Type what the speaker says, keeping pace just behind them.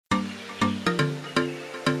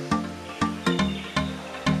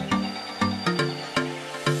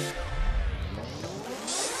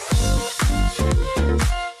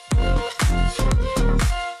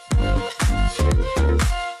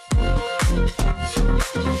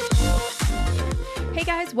Hey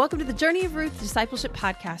guys, welcome to the Journey of Ruth Discipleship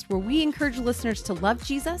Podcast, where we encourage listeners to love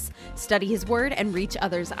Jesus, study his word, and reach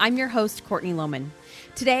others. I'm your host, Courtney Lohman.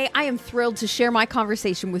 Today, I am thrilled to share my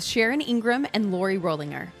conversation with Sharon Ingram and Lori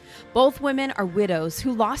Rollinger. Both women are widows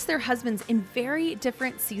who lost their husbands in very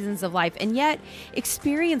different seasons of life and yet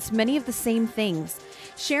experienced many of the same things.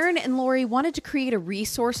 Sharon and Lori wanted to create a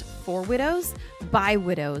resource for widows by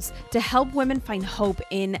widows to help women find hope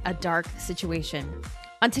in a dark situation.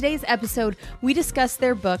 On today's episode, we discuss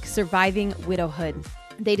their book, Surviving Widowhood.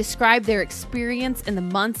 They describe their experience in the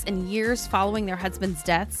months and years following their husbands'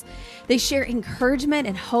 deaths. They share encouragement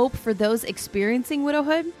and hope for those experiencing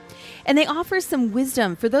widowhood. And they offer some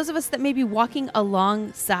wisdom for those of us that may be walking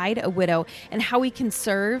alongside a widow and how we can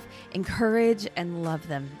serve, encourage, and love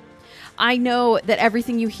them. I know that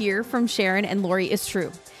everything you hear from Sharon and Lori is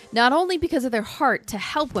true, not only because of their heart to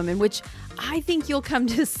help women, which I think you'll come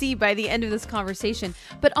to see by the end of this conversation,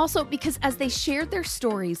 but also because as they shared their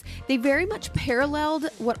stories, they very much paralleled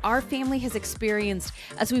what our family has experienced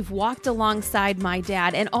as we've walked alongside my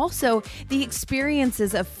dad, and also the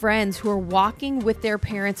experiences of friends who are walking with their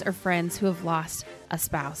parents or friends who have lost a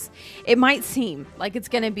spouse. It might seem like it's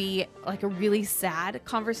going to be like a really sad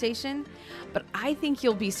conversation, but I think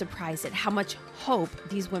you'll be surprised at how much hope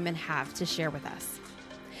these women have to share with us.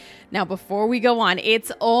 Now, before we go on,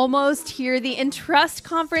 it's almost here. The Entrust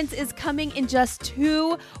Conference is coming in just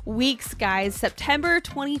 2 weeks, guys, September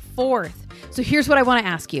 24th. So here's what I want to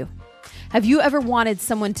ask you. Have you ever wanted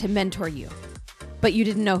someone to mentor you, but you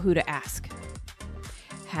didn't know who to ask?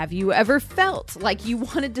 Have you ever felt like you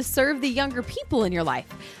wanted to serve the younger people in your life,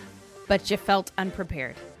 but you felt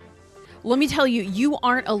unprepared? Let me tell you, you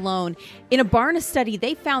aren't alone. In a Barna study,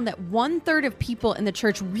 they found that 1/3 of people in the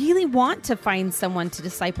church really want to find someone to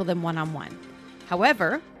disciple them one-on-one.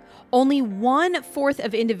 However, only 1/4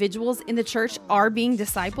 of individuals in the church are being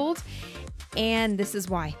discipled, and this is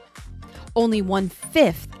why. Only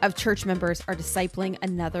 1/5 of church members are discipling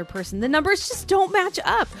another person. The numbers just don't match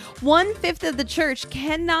up. 1/5 of the church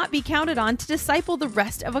cannot be counted on to disciple the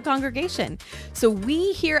rest of a congregation. So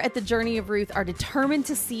we here at the Journey of Ruth are determined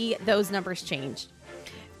to see those numbers change.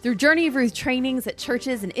 Through Journey of Ruth trainings at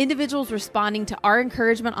churches and individuals responding to our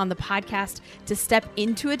encouragement on the podcast to step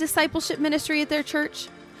into a discipleship ministry at their church,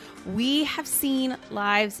 we have seen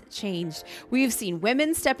lives changed. We have seen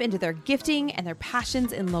women step into their gifting and their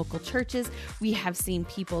passions in local churches. We have seen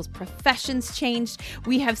people's professions changed.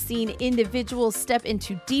 We have seen individuals step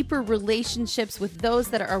into deeper relationships with those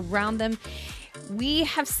that are around them. We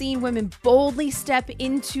have seen women boldly step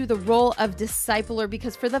into the role of discipler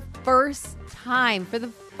because for the first time,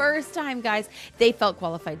 guys, they felt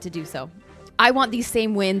qualified to do so. I want these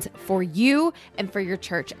same wins for you and for your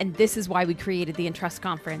church, and this is why we created the Entrust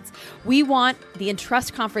Conference. We want the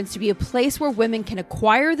Entrust Conference to be a place where women can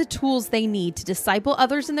acquire the tools they need to disciple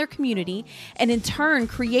others in their community and in turn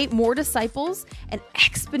create more disciples and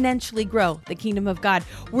exponentially grow the kingdom of God.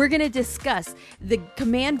 We're going to discuss the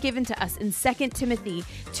command given to us in 2 Timothy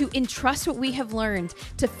to entrust what we have learned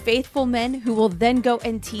to faithful men who will then go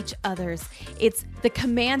and teach others. It's the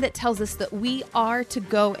command that tells us that we are to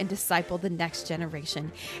go and disciple the next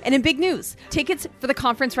generation. And in big news, tickets for the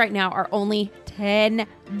conference right now are only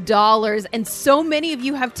 $10. And so many of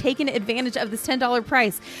you have taken advantage of this $10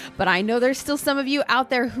 price. But I know there's still some of you out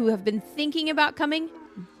there who have been thinking about coming.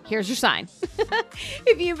 Here's your sign.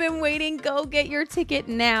 If you've been waiting, go get your ticket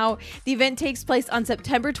now. The event takes place on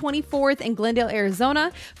September 24th in Glendale,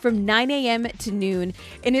 Arizona from 9 a.m. to noon.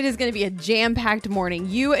 And it is going to be a jam-packed morning.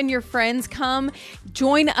 You and your friends come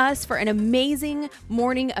join us for an amazing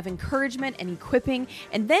morning of encouragement and equipping.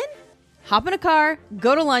 And then hop in a car,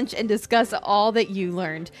 go to lunch, and discuss all that you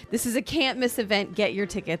learned. This is a can't miss event. Get your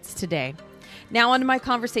tickets today. Now on to my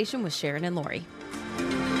conversation with Sharon and Lori.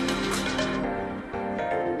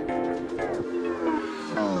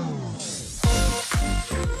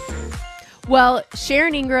 Well,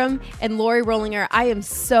 Sharon Ingram and Lori Rollinger, I am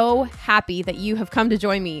so happy that you have come to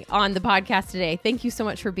join me on the podcast today. Thank you so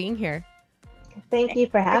much for being here. Thank you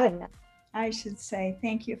for having us. I should say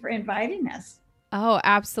thank you for inviting us. Oh,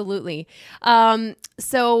 absolutely.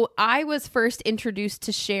 So I was first introduced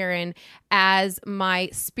to Sharon as my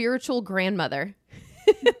spiritual grandmother.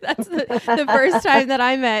 That's the first time that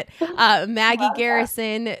I met Maggie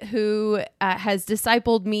Garrison, who has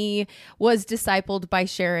discipled me, was discipled by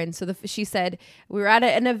Sharon. So she said, we were at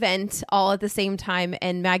an event all at the same time,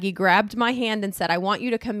 and Maggie grabbed my hand and said, I want you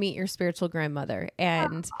to come meet your spiritual grandmother.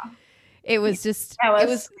 And it was just... That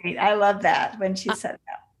was sweet. I love that when she said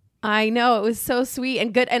that. I know, it was so sweet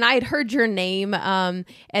and good. And I had heard your name. And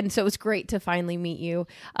so it was great to finally meet you.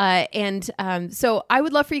 So I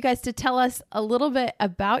would love for you guys to tell us a little bit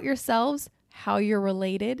about yourselves, how you're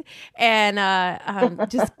related, and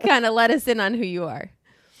just kind of let us in on who you are.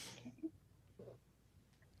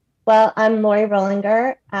 Well, I'm Lori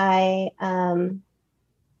Rollinger. I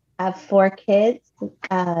have 4 kids.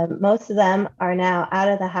 Most of them are now out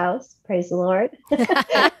of the house. Praise the Lord.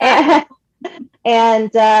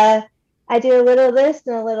 And I do a little of this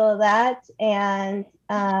and a little of that. And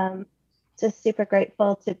just super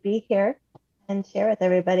grateful to be here and share with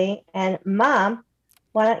everybody. And Mom,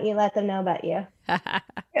 why don't you let them know about you?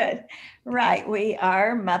 Good. Right. We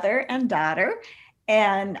are mother and daughter.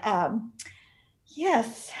 And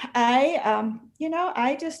yes,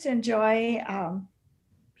 I just enjoy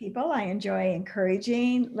people. I enjoy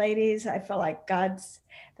encouraging ladies. I feel like that's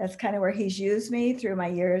kind of where he's used me through my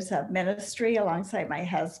years of ministry alongside my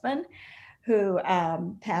husband, who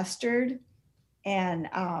pastored. And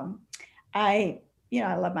I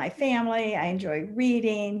love my family. I enjoy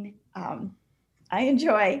reading. I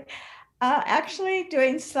enjoy actually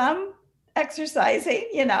doing some exercising,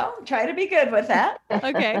 try to be good with that.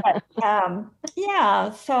 Okay.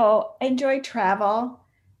 But, so I enjoy travel.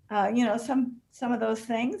 Some of those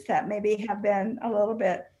things that maybe have been a little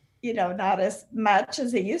bit, not as much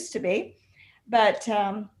as it used to be, but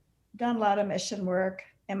done a lot of mission work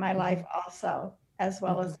in my life also, as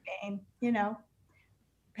well as being,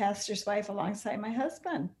 pastor's wife alongside my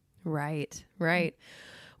husband. Right.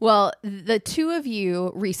 Well, the two of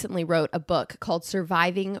you recently wrote a book called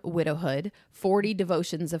Surviving Widowhood, 40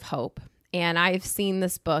 Devotions of Hope. And I've seen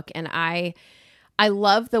this book, and I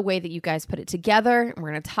love the way that you guys put it together. We're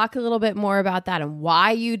going to talk a little bit more about that and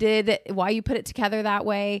why you put it together that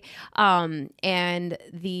way. And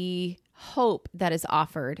the hope that is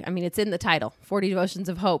offered. I mean, it's in the title, 40 Devotions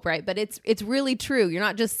of Hope, right? But it's really true. You're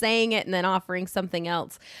not just saying it and then offering something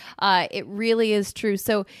else. It really is true.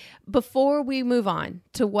 So before we move on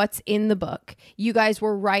to what's in the book, you guys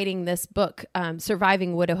were writing this book,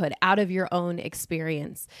 Surviving Widowhood, out of your own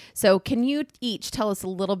experience. So can you each tell us a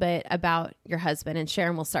little bit about your husband? And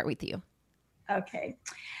Sharon, we'll start with you. Okay.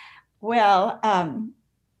 Well,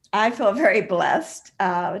 I feel very blessed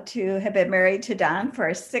to have been married to Don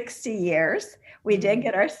for 60 years. We did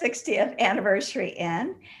get our 60th anniversary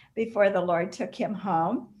in before the Lord took him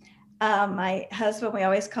home. My husband, we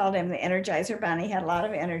always called him the Energizer Bunny. He had a lot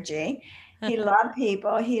of energy. He loved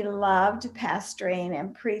people. He loved pastoring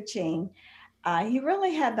and preaching. He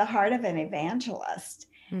really had the heart of an evangelist.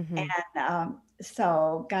 Mm-hmm. And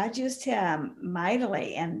so God used him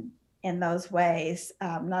mightily in those ways,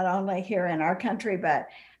 not only here in our country, but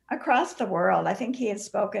across the world. I think he had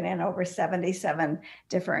spoken in over 77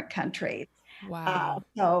 different countries. Wow.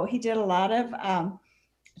 So he did a lot of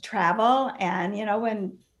travel. And,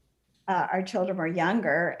 when our children were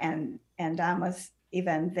younger and Don was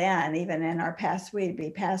even in our past, we'd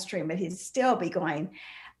be pastoring, but he'd still be going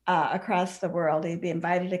across the world. He'd be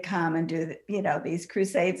invited to come and do, these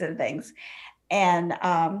crusades and things. And,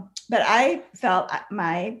 but I felt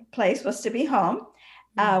my place was to be home.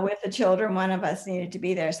 With the children. One of us needed to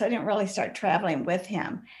be there. So I didn't really start traveling with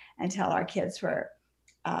him until our kids were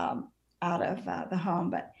out of the home.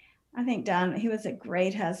 But I think Don, he was a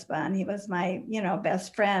great husband. He was my,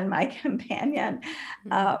 best friend, my companion,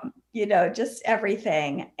 just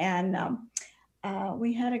everything. And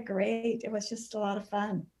we had it was just a lot of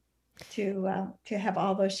fun to have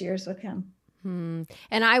all those years with him. And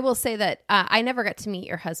I will say that I never got to meet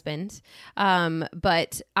your husband,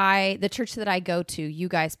 but the church that I go to, you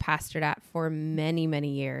guys pastored at for many, many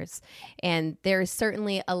years. And there is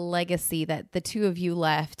certainly a legacy that the two of you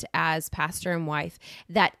left as pastor and wife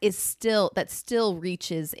that still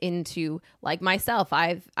reaches into, like myself.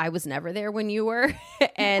 I was never there when you were,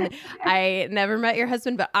 and I never met your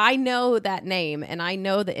husband, but I know that name and I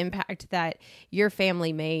know the impact that your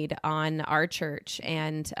family made on our church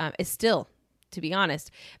and is still, to be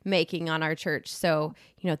honest, making on our church. So,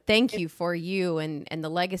 thank you for you and the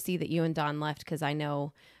legacy that you and Don left, because I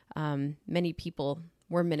know many people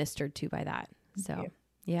were ministered to by that. So,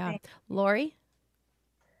 yeah. Lori?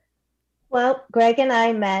 Well, Greg and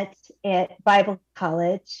I met at Bible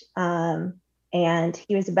college, and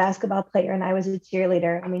he was a basketball player and I was a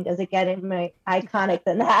cheerleader. I mean, does it get any more iconic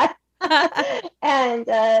than that?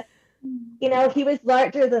 And, he was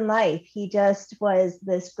larger than life. He just was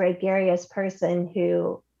this gregarious person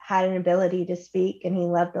who had an ability to speak, and he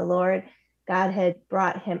loved the Lord. God had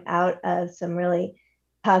brought him out of some really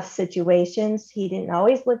tough situations. He didn't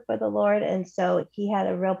always live for the Lord. And so he had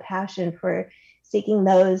a real passion for seeking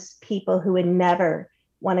those people who would never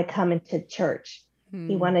want to come into church.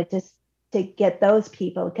 He wanted to get those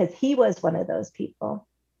people because he was one of those people.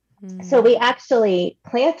 Mm. So we actually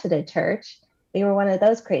planted a church. We were one of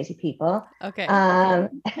those crazy people. Okay.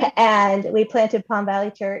 And we planted Palm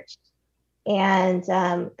Valley Church, and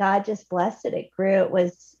God just blessed it. It grew. It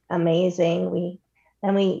was amazing. We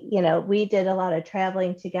did a lot of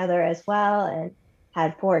traveling together as well, and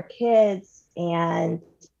had 4 kids. And,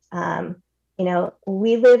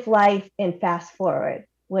 we live life in fast forward,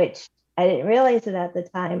 which I didn't realize it at the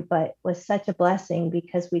time, but was such a blessing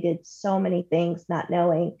because we did so many things not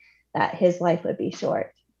knowing that his life would be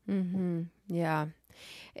short. Mm-hmm. Yeah.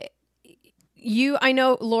 I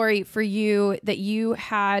know, Lori, for you, that you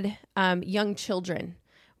had young children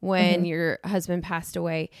when your husband passed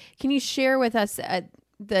away. Can you share with us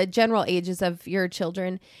the general ages of your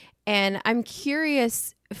children? And I'm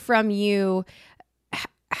curious from you,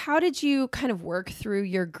 how did you kind of work through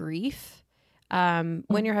your grief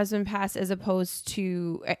when your husband passed, as opposed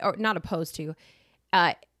to, or not opposed to,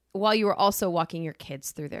 while you were also walking your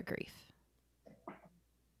kids through their grief?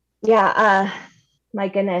 Yeah, my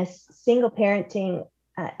goodness, single parenting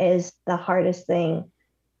is the hardest thing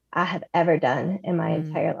I have ever done in my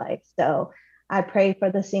entire life. So I pray for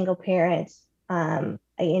the single parents. I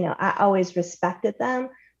always respected them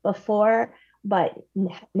before, but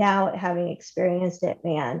now having experienced it,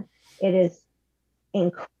 man, it is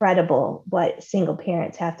incredible what single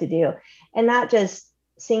parents have to do. And not just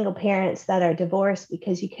single parents that are divorced,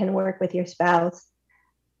 because you can work with your spouse,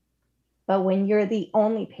 but when you're the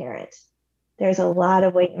only parent, there's a lot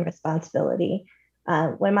of weight and responsibility.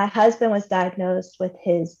 When my husband was diagnosed with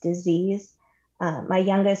his disease, my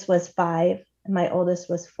youngest was 5 and my oldest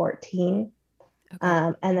was 14.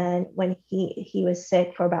 Okay. And then when he was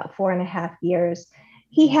sick for about 4.5 years,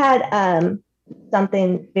 he had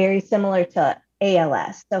something very similar to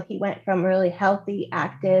ALS. So he went from really healthy,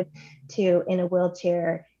 active, to in a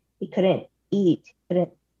wheelchair. He couldn't eat,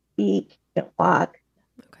 couldn't speak, couldn't walk.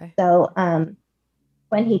 Okay. So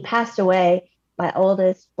when he passed away, my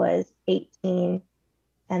oldest was 18,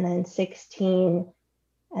 and then 16,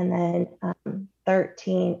 and then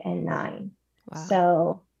 13 and 9. Wow.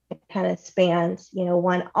 So it kind of spans,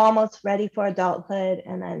 one almost ready for adulthood,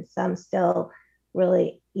 and then some still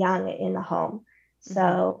really young in the home.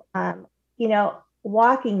 So,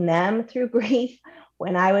 walking them through grief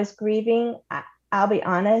when I was grieving, I'll be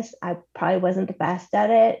honest, I probably wasn't the best at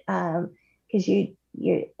it, because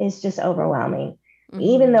it's just overwhelming. Mm-hmm.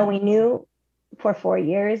 Even though we knew for 4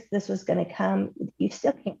 years this was going to come, you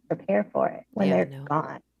still can't prepare for it when they're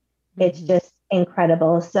gone. Mm-hmm. It's just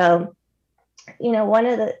incredible. So,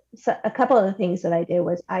 a couple of the things that I did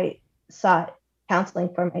was I sought counseling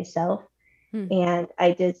for myself, and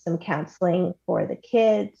I did some counseling for the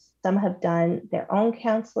kids. Some have done their own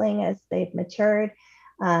counseling as they've matured.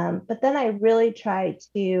 But then I really tried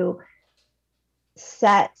to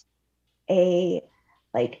set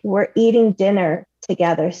we're eating dinner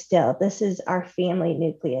together still. This is our family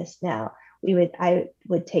nucleus now. I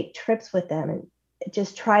would take trips with them and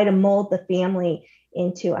just try to mold the family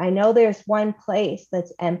into, I know there's one place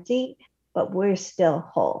that's empty, but we're still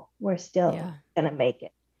whole. We're still going to make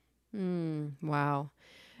it. Wow.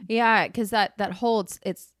 Yeah. Cause that holds,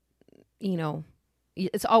 it's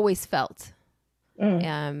always felt.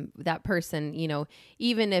 That person,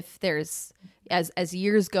 even if there's, as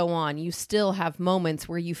years go on, you still have moments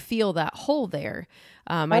where you feel that hole there.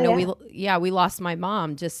 I know we lost my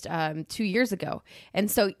mom just 2 years ago. And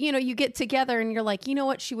so, you get together and you're like, you know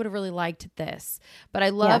what, she would have really liked this. But I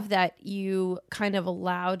love that you kind of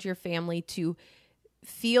allowed your family to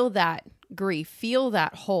feel that grief, feel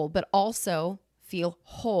that hole, but also feel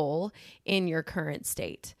whole in your current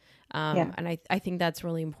state. And I think that's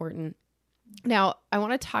really important. Now, I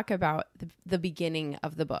want to talk about the beginning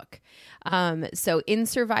of the book. So in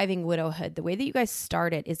Surviving Widowhood, the way that you guys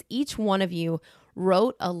start it is each one of you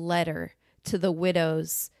wrote a letter to the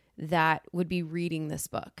widows that would be reading this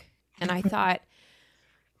book. And I thought,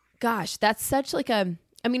 gosh, that's such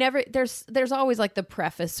there's always like the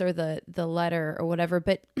preface or the letter or whatever,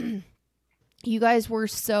 but you guys were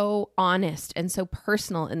so honest and so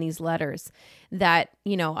personal in these letters that,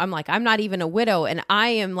 I'm like, I'm not even a widow. And I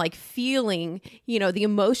am like feeling, the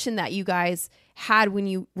emotion that you guys had when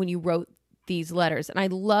you wrote these letters. And I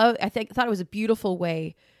thought it was a beautiful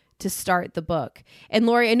way to start the book. And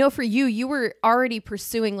Lori, I know for you were already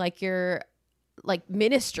pursuing your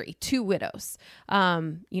ministry to widows.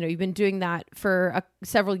 You've been doing that for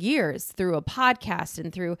several years through a podcast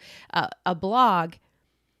and through a blog.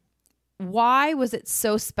 why was it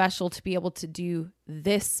so special to be able to do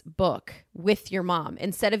this book with your mom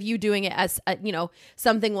instead of you doing it as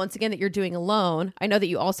something once again that you're doing alone? I know that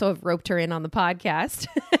you also have roped her in on the podcast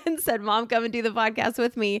and said, "Mom, come and do the podcast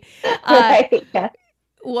with me." Right, yeah.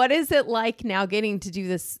 What is it like now getting to do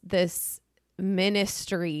this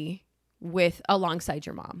ministry alongside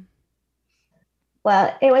your mom?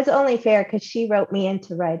 Well, it was only fair because she wrote me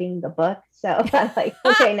into writing the book. So I'm like,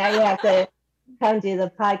 okay, now you have to come do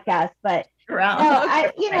the podcast. But no,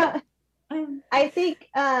 I think,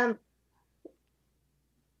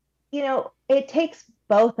 it takes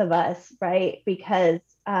both of us, right? Because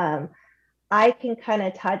I can kind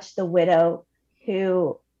of touch the widow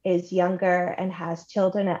who is younger and has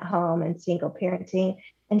children at home and single parenting,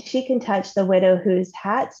 and she can touch the widow who's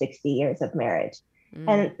had 60 years of marriage.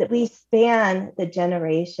 And that we span the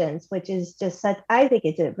generations, which is just I think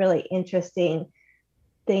it's a really interesting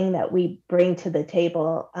thing that we bring to the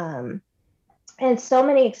table. And so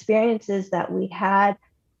many experiences that we had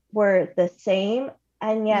were the same,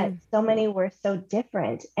 and yet so many were so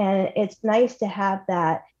different. And it's nice to have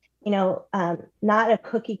that, not a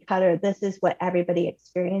cookie cutter, this is what everybody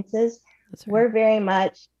experiences. That's right. We're very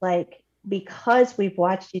much like, because we've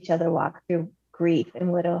watched each other walk through grief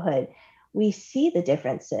and widowhood, we see the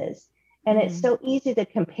differences. And it's so easy to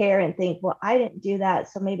compare and think, well, I didn't do that,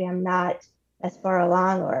 so maybe I'm not as far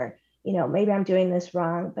along, or, maybe I'm doing this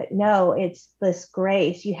wrong. But no, it's this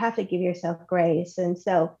grace. You have to give yourself grace. And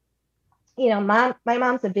so, my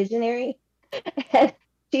mom's a visionary. And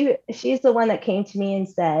she's the one that came to me and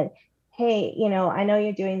said, hey, I know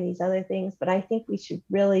you're doing these other things, but I think we should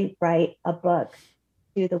really write a book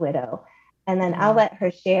to the widow. And then I'll let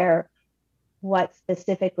her share what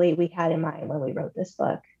specifically we had in mind when we wrote this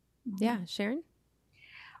book. Yeah, Sharon?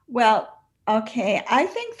 Well, okay. I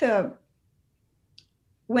think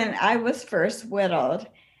when I was first widowed,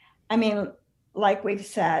 I mean, like we've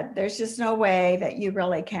said, there's just no way that you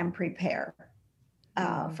really can prepare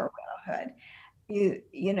for widowhood.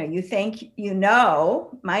 You think,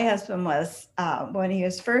 my husband was, when he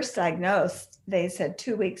was first diagnosed, they said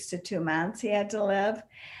 2 weeks to 2 months he had to live.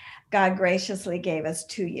 God graciously gave us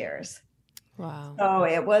 2 years. Wow. So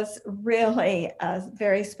it was really a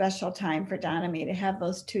very special time for Don and me to have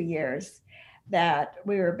those 2 years that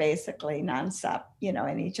we were basically nonstop,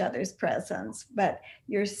 in each other's presence. But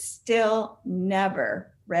you're still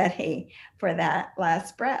never ready for that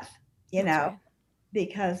last breath, right.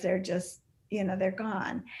 Because they're just, they're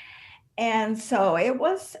gone. And so it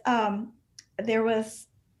was, there was,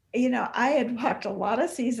 I had walked a lot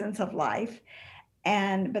of seasons of life,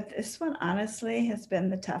 but this one honestly has been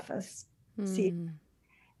the toughest.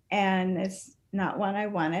 And it's not one I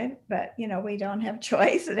wanted, but we don't have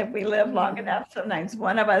choice, and if we live long enough, sometimes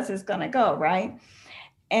one of us is going to go, right?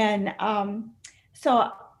 And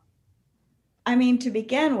so I mean, to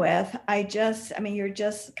begin with, you're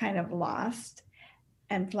just kind of lost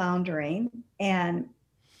and floundering, and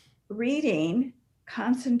reading,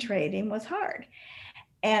 concentrating was hard.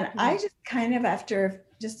 And I just kind of, after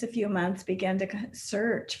just a few months, began to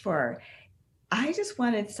search for, I just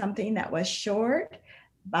wanted something that was short,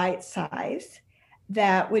 bite-sized,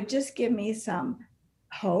 that would just give me some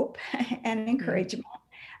hope and encouragement.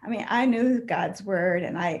 I mean, I knew God's word,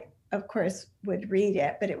 and I, of course, would read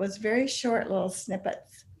it, but it was very short little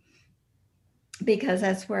snippets, because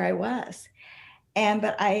that's where I was.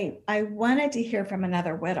 But I wanted to hear from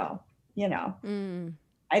another widow,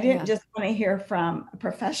 I didn't just want to hear from a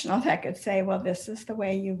professional that could say, well, this is the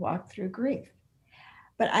way you walk through grief.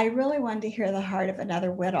 But I really wanted to hear the heart of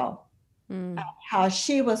another widow, how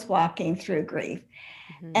she was walking through grief.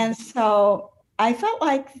 And so I felt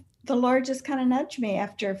like the Lord just kind of nudged me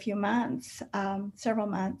after a few months, several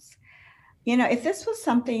months. If this was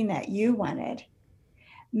something that you wanted,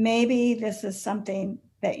 maybe this is something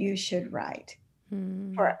that you should write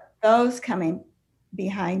for those coming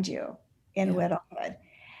behind you in widowhood.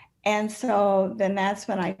 And so then that's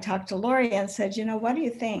when I talked to Lori and said, what do you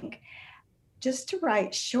think? Just to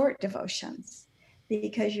write short devotions,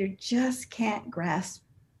 because you just can't grasp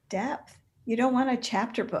depth. You don't want a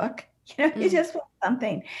chapter book, you just want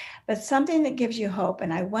something, but something that gives you hope.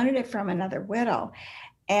 And I wanted it from another widow,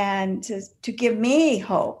 and to give me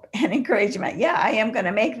hope and encouragement. Yeah, I am going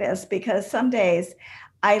to make this, because some days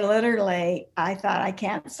I thought I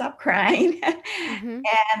can't stop crying.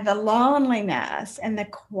 And the loneliness and the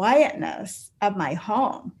quietness of my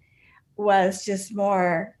home was just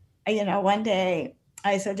more, one day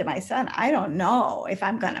I said to my son, I don't know if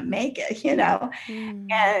I'm going to make it,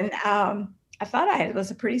 and I thought I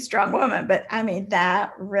was a pretty strong woman, but I mean,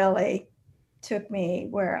 that really took me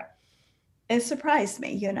where it surprised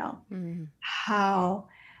me, how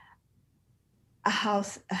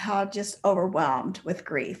how just overwhelmed with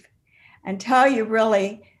grief until you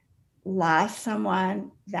really lost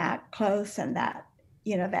someone that close and that,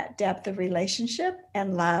 that depth of relationship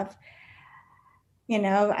and love.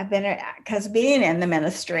 I've been, because being in the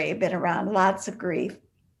ministry, been around lots of grief,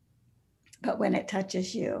 but when it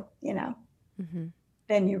touches you, Mm-hmm.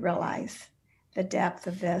 then you realize the depth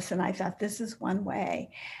of this. And I thought this is one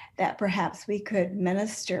way that perhaps we could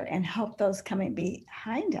minister and help those coming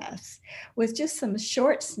behind us with just some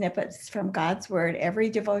short snippets from God's word. Every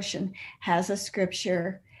devotion has a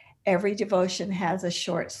scripture. Every devotion has a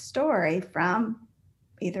short story from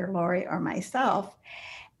either Lori or myself.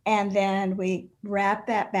 And then we wrap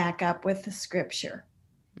that back up with the scripture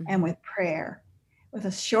and with prayer, with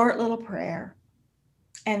a short little prayer,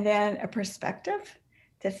 and then a perspective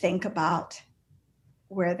to think about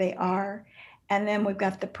where they are. And then we've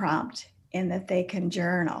got the prompt in that they can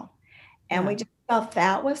journal. And we just felt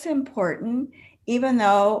that was important, even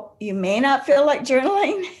though you may not feel like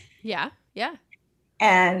journaling. Yeah. Yeah.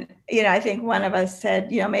 And, I think one of us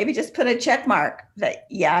said, maybe just put a check mark that,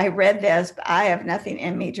 I read this, but I have nothing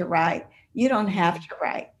in me to write. You don't have to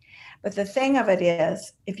write. But the thing of it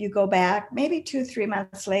is, if you go back maybe 2-3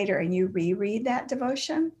 months later and you reread that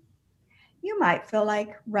devotion, you might feel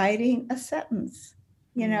like writing a sentence,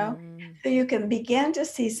 so you can begin to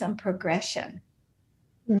see some progression.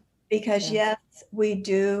 Because yes, we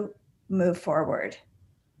do move forward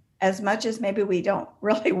as much as maybe we don't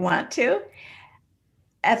really want to.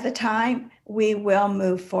 At the time, we will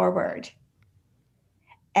move forward.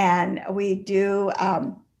 And we do,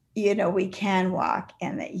 we can walk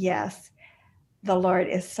in that. Yes, the Lord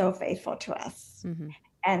is so faithful to us. Mm-hmm.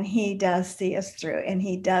 And he does see us through, and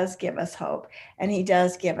he does give us hope, and he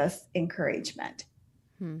does give us encouragement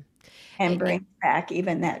and bring back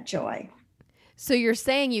even that joy. So you're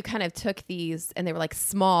saying you kind of took these and they were like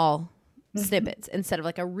small snippets instead of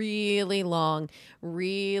like a really long,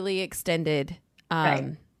 really extended,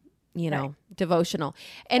 devotional.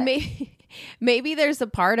 And maybe there's a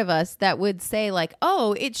part of us that would say like,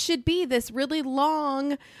 oh, it should be this really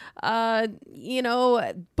long,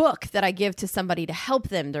 book that I give to somebody to help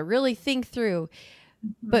them to really think through.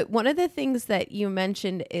 But one of the things that you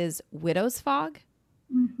mentioned is widow's fog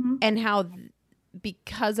and how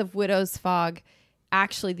because of widow's fog,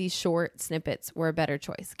 actually these short snippets were a better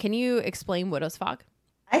choice. Can you explain widow's fog?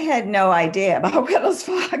 I had no idea about widow's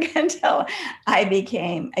fog until I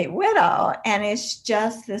became a widow. And it's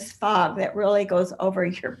just this fog that really goes over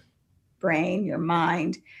your brain, your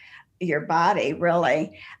mind, your body,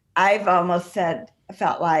 really. I've almost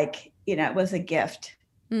felt like, it was a gift,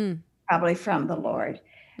 probably from the Lord,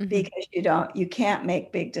 because you can't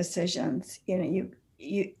make big decisions.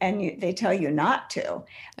 They tell you not to,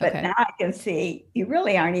 but now I can see you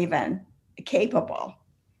really aren't even capable,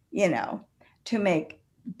 to make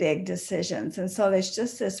big decisions. And so there's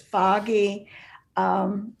just this foggy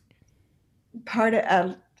part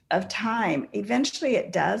of time. Eventually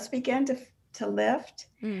it does begin to lift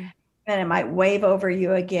and it might wave over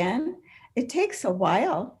you again. It takes a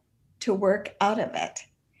while to work out of it.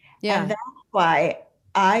 Yeah. And that's why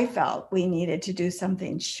I felt we needed to do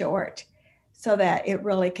something short so that it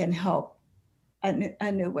really can help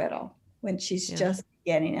a new widow when she's just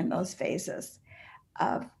getting in those phases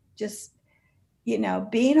of just,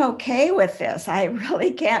 being okay with this. I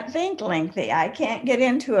really can't think lengthy. I can't get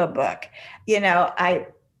into a book. There's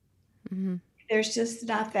just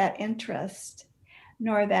not that interest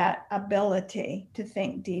nor that ability to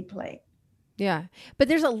think deeply. Yeah. But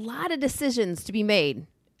there's a lot of decisions to be made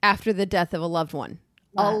after the death of a loved one.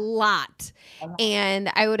 A lot. And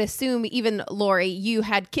I would assume even Lori, you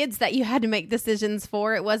had kids that you had to make decisions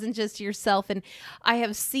for. It wasn't just yourself. And I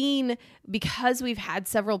have seen, because we've had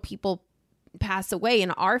several people pass away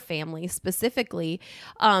in our family specifically,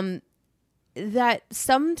 that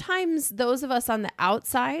sometimes those of us on the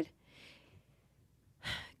outside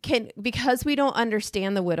because we don't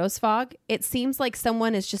understand the widow's fog, it seems like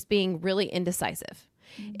someone is just being really indecisive.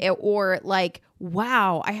 Or like,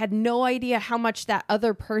 wow, I had no idea how much that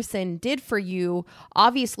other person did for you.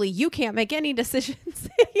 Obviously, you can't make any decisions,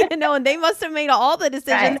 and they must have made all the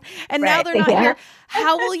decisions. Right. And now they're not here.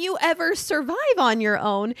 How will you ever survive on your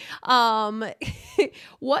own?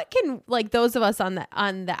 What can, like, those of us on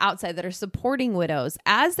the outside that are supporting widows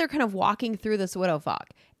as they're kind of walking through this widow fog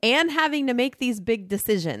and having to make these big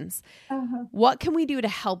decisions, what can we do to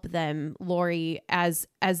help them, Lori, as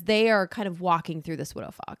they are kind of walking through this widow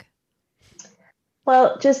fog?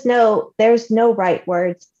 Well, just know there's no right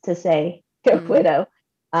words to say to a widow.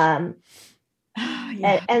 And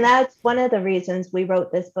that's one of the reasons we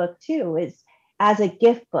wrote this book too, is as a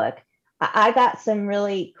gift book. I got some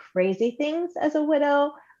really crazy things as a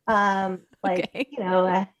widow, like, Okay.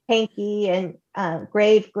 A hanky and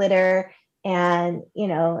grave glitter and,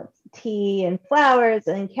 tea and flowers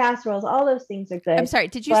and casseroles. All those things are good. I'm sorry,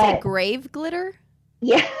 did you say grave glitter?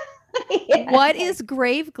 Yeah. Yeah. What is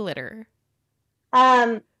grave glitter?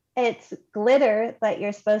 It's glitter that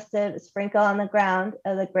you're supposed to sprinkle on the ground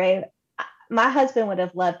of the grave. My husband would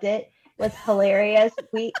have loved it. It was hilarious.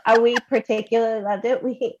 We particularly loved it.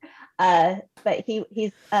 But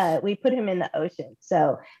we put him in the ocean.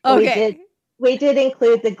 So okay. we did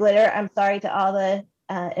include the glitter. I'm sorry to all the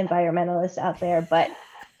environmentalists out there, but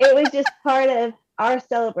it was just part of our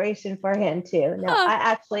celebration for him too. No, I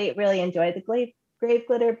actually really enjoyed the grave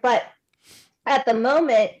glitter, but at the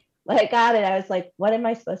moment when I got it, I was like, what am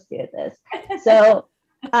I supposed to do with this? So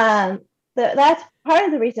that's part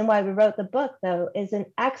of the reason why we wrote the book, though, is an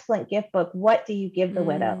excellent gift book. What do you give the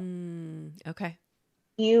widow? Okay.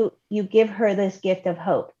 You give her this gift of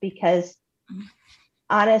hope, because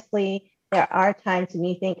honestly, there are times when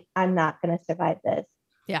you think, I'm not going to survive this.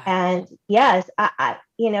 Yeah. And yes,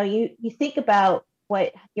 you think about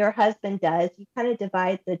what your husband does, you kind of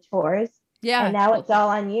divide the chores. Yeah. And now it's all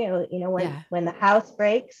on you. When the house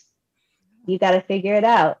breaks, you got to figure it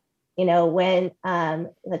out. When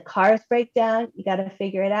the cars break down, you got to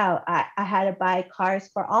figure it out. I had to buy cars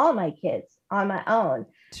for all my kids on my own.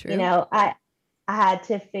 True. I had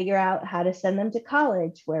to figure out how to send them to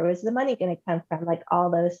college. Where was the money going to come from? Like all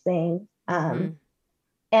those things. And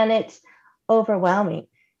it's overwhelming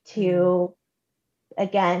to,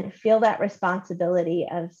 again, feel that responsibility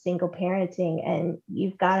of single parenting, and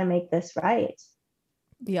you've got to make this right.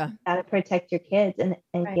 Yeah. You've got to protect your kids and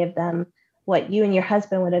right. Give them what you and your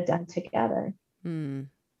husband would have done together. And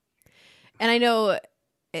I know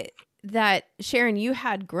that, Sharon, you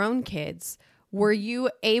had grown kids. Were you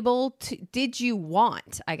able to, did you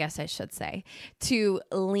want, I guess I should say, to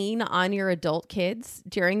lean on your adult kids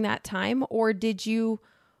during that time? Or did you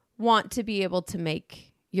want to be able to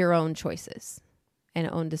make your own choices and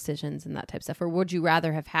own decisions and that type of stuff? Or would you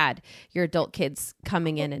rather have had your adult kids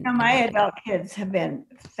coming in and my adult kids have been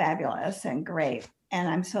fabulous and great. And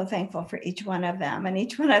I'm so thankful for each one of them. And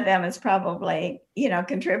each one of them has probably,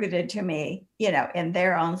 contributed to me, in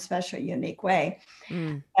their own special, unique way.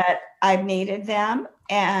 But I've needed them.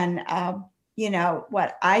 And,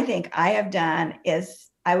 what I think I have done is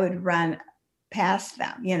I would run past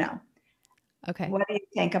them, Okay. What do you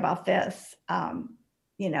think about this?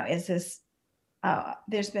 Is this,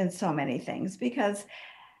 there's been so many things because,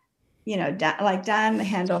 Don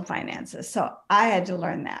handled finances. So I had to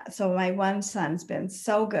learn that. So my one son's been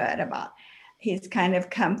so good about, he's kind of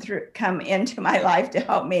come into my life to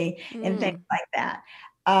help me in things like that.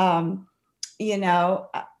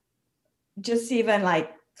 Just even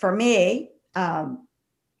like for me,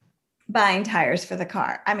 buying tires for the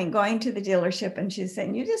car. I mean, going to the dealership and she's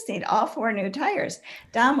saying, you just need all 4 new tires.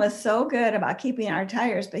 Don was so good about keeping our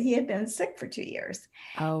tires, but he had been sick for 2 years.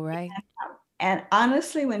 Oh, right. And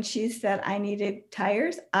honestly, when she said I needed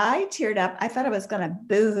tires, I teared up. I thought I was going to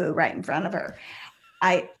boo-hoo right in front of her.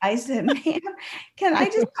 I said, ma'am, can I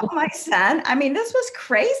just call my son? I mean, this was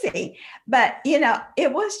crazy. But,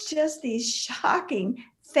 it was just these shocking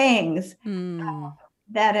things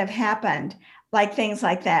that have happened, like things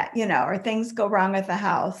like that, or things go wrong at the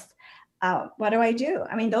house. What do I do?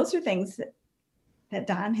 I mean, those are things that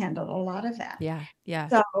Don handled a lot of that. Yeah. Yeah.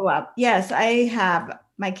 So, yes,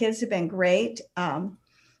 my kids have been great.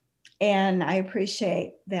 And I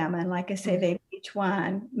appreciate them. And like I say, they each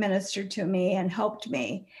one ministered to me and helped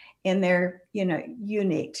me in their,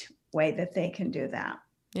 unique way that they can do that.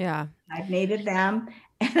 Yeah. I've needed them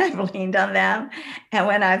and I've leaned on them. And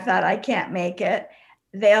when I thought I can't make it,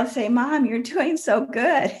 they'll say, Mom, you're doing so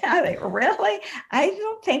good. I'm like, really? I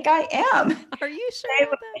don't think I am. Are you sure? They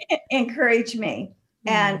would encourage me.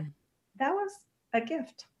 And that was a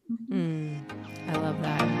gift. I love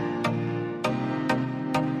that.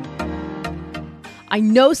 I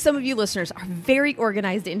know some of you listeners are very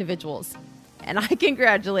organized individuals, and I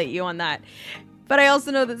congratulate you on that. But I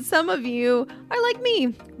also know that some of you are like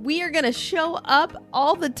me. We are going to show up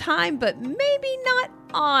all the time, but maybe not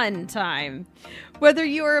on time. Whether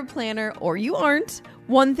you are a planner or you aren't,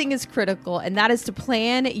 one thing is critical, and that is to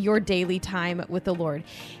plan your daily time with the Lord.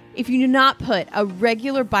 If you do not put a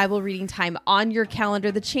regular Bible reading time on your calendar,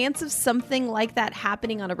 the chance of something like that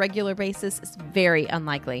happening on a regular basis is very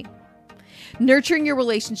unlikely. Nurturing your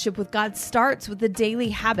relationship with God starts with a daily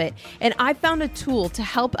habit, and I found a tool to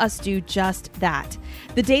help us do just that.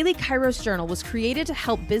 The Daily Kairos Journal was created to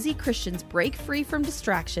help busy Christians break free from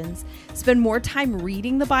distractions, spend more time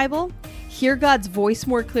reading the Bible, hear God's voice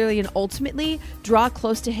more clearly, and ultimately draw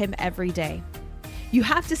close to Him every day. You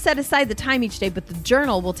have to set aside the time each day, but the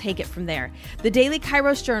journal will take it from there. The Daily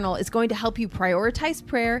Kairos Journal is going to help you prioritize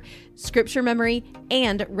prayer, scripture memory,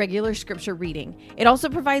 and regular scripture reading. It also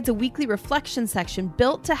provides a weekly reflection section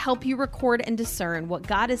built to help you record and discern what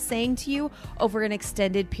God is saying to you over an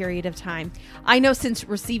extended period of time. I know since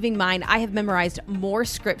receiving mine, I have memorized more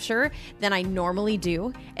scripture than I normally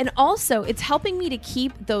do. And also, it's helping me to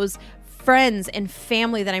keep those friends and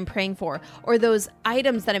family that I'm praying for, or those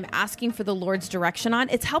items that I'm asking for the Lord's direction on.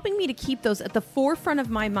 It's helping me to keep those at the forefront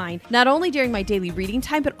of my mind, not only during my daily reading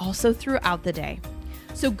time, but also throughout the day.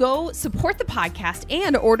 So go support the podcast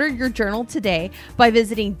and order your journal today by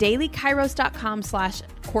visiting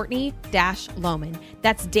dailykairos.com/Courtney-Lohman.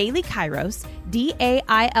 That's Daily Kairos,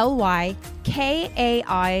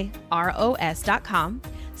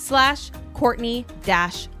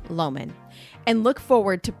 DAILYKAIROS.com/Courtney-Lohman. And look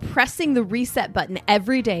forward to pressing the reset button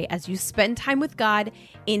every day as you spend time with God,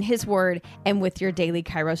 in His Word, and with your Daily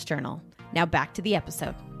Kairos journal. Now back to the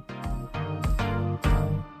episode.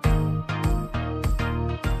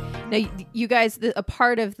 Now, you guys, a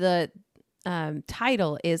part of the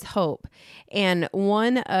title is hope. And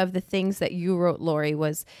one of the things that you wrote, Lori,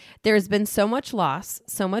 was there's been so much loss,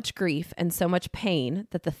 so much grief, and so much pain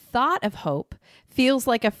that the thought of hope feels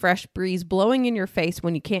like a fresh breeze blowing in your face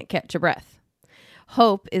when you can't catch your breath.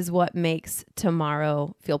 Hope is what makes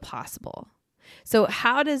tomorrow feel possible. So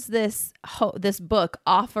how does this book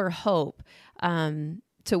offer hope to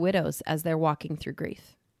widows as they're walking through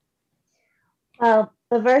grief? Well,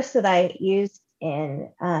 the verse that I used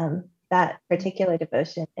in that particular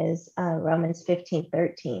devotion is Romans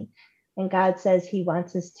 15:13. And God says He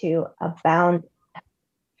wants us to abound.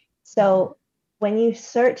 So when you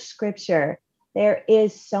search scripture, there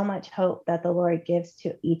is so much hope that the Lord gives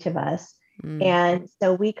to each of us. And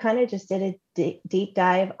so we kind of just did a deep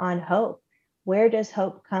dive on hope. Where does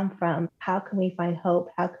hope come from? How can we find hope?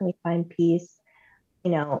 How can we find peace? You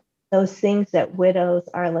know, those things that widows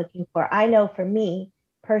are looking for. I know for me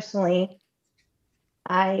personally,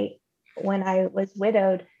 when I was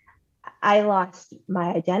widowed, I lost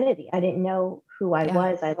my identity. I didn't know who I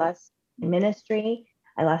was. I lost my ministry.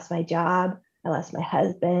 I lost my job. I lost my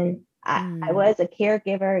husband. I was a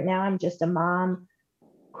caregiver. Now I'm just a mom.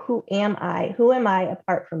 Who am I? Who am I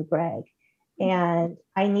apart from Greg? And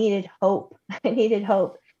I needed hope. I needed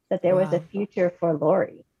hope that there was a future for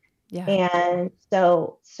Lori. Yeah. And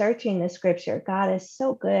so searching the scripture, God is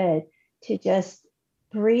so good to just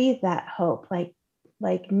breathe that hope, like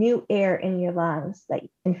new air in your lungs that you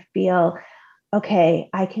can feel, okay,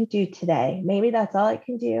 I can do today. Maybe that's all I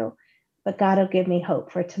can do, but God will give me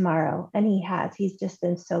hope for tomorrow. And He has. He's just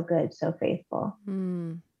been so good, so faithful.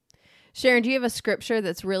 Sharon, do you have a scripture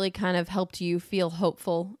that's really kind of helped you feel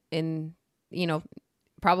hopeful in,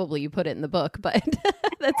 probably you put it in the book, but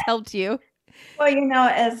that's helped you? Well,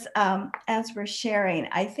 as we're sharing,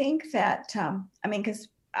 I think that, because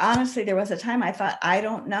honestly, there was a time I thought, I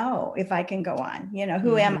don't know if I can go on,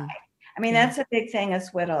 who am I? That's a big thing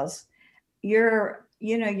as widows. You're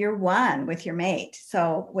one with your mate.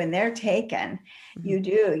 So when they're taken,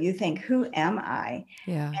 you think, who am I?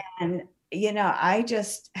 Yeah. And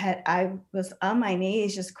I was on my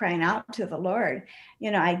knees just crying out to the Lord.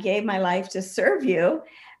 I gave my life to serve you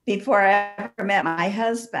before I ever met my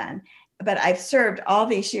husband, but I've served all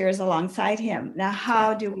these years alongside him. Now,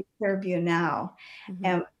 how do we serve you now?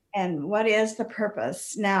 And what is the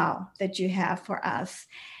purpose now that you have for us?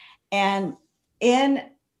 And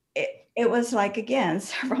it was like, again,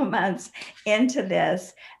 several months into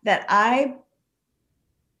this that I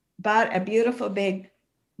bought a beautiful big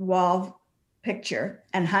wall picture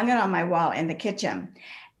and hung it on my wall in the kitchen.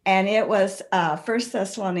 And it was 1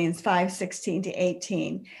 Thessalonians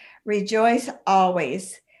 5:16-18. Rejoice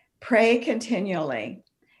always, pray continually,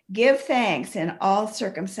 give thanks in all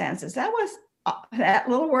circumstances. That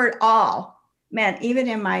little word all meant even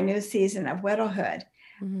in my new season of widowhood,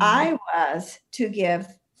 I was to give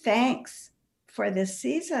thanks for this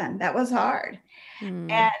season. That was hard.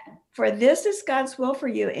 And for this is God's will for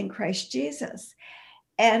you in Christ Jesus.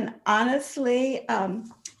 And honestly,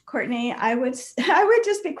 Courtney, I would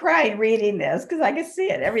just be crying reading this because I could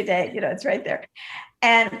see it every day. It's right there.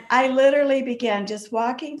 And I literally began just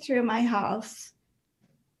walking through my house,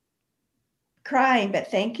 crying,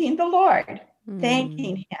 but thanking the Lord,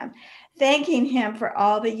 thanking Him thanking him for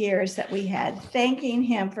all the years that we had, thanking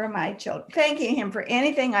him for my children, thanking him for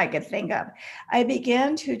anything I could think of. I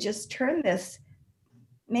began to just turn this,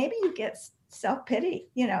 maybe you get self-pity,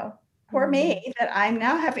 poor me that I'm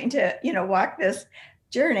now having to, walk this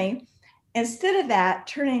journey. Instead of that,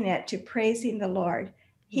 turning it to praising the Lord.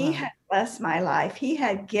 He had blessed my life. He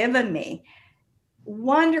had given me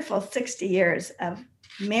wonderful 60 years of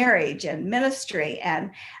marriage and ministry.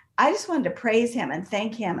 And I just wanted to praise him and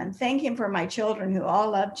thank him for my children who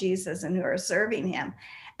all love Jesus and who are serving him.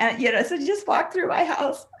 And, so just walk through my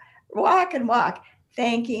house, walk,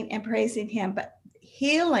 thanking and praising him. But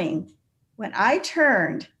healing, when I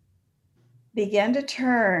began to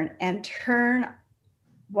turn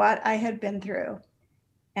what I had been through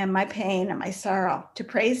and my pain and my sorrow to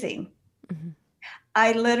praising,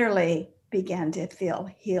 I literally began to feel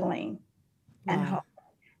healing and hope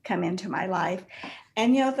come into my life.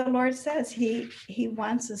 And, the Lord says he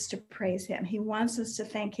wants us to praise him. He wants us to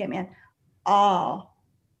thank him in all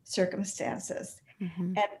circumstances.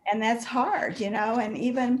 And that's hard, and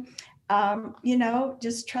even,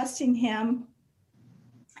 just trusting him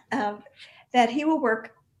that he will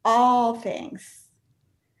work all things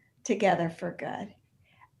together for good.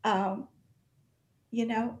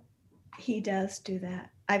 He does do that.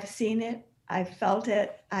 I've seen it. I've felt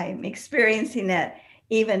it. I'm experiencing it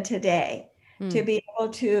even today. To be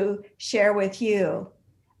able to share with you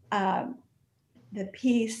the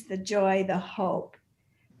peace, the joy, the hope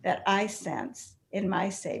that I sense in my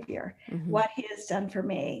Savior, what he has done for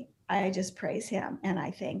me. I just praise him and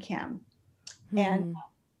I thank him. And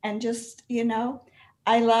just,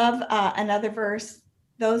 I love another verse,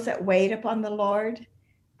 those that wait upon the Lord,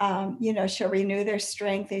 shall renew their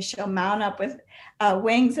strength. They shall mount up with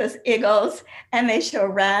wings as eagles, and they shall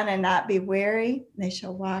run and not be weary. They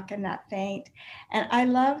shall walk and not faint. And I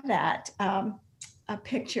love that, a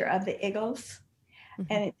picture of the eagles.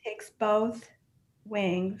 And it takes both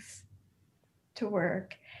wings to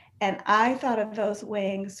work. And I thought of those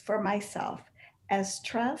wings for myself as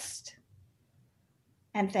trust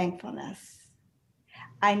and thankfulness.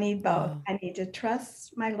 I need both. I need to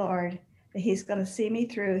trust my Lord that he's going to see me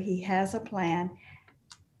through. He has a plan.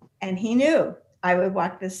 And he knew I would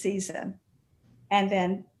walk this season. And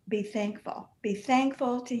then be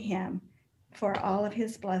thankful to him for all of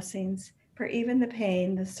his blessings, for even the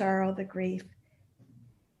pain, the sorrow, the grief.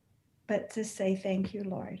 But to say, thank you,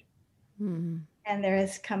 Lord. And there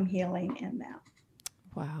has come healing in that.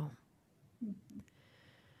 Wow.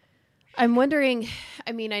 I'm wondering,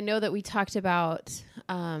 I know that we talked about,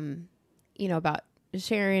 about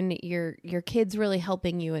Sharon, your kids really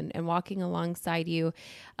helping you and walking alongside you.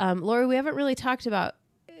 Lori, we haven't really talked about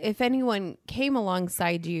if anyone came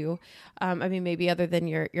alongside you, maybe other than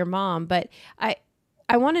your mom, but I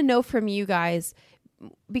want to know from you guys,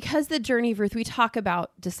 because the Journey of Ruth, we talk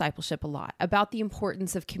about discipleship a lot, about the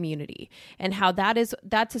importance of community and how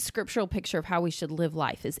that's a scriptural picture of how we should live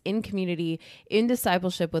life, is in community, in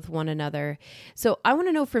discipleship with one another. So I want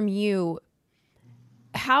to know from you,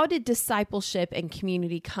 how did discipleship and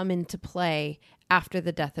community come into play after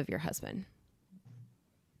the death of your husband?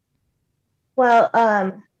 Well,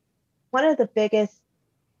 one of the biggest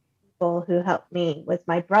people who helped me was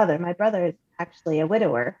my brother. My brother is actually a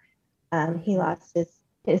widower. He lost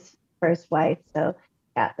his first wife. So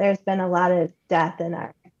yeah, there's been a lot of death in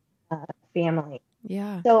our family.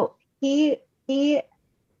 Yeah. So he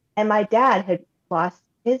and my dad had lost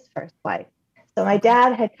his first wife. So my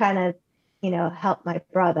dad had kind of, helped my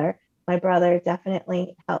brother. My brother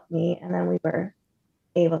definitely helped me. And then we were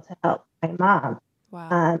able to help my mom. Wow.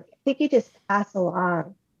 I think you just pass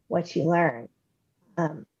along what you learn.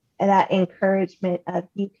 And that encouragement of,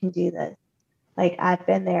 you can do this. Like, I've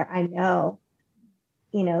been there. I know,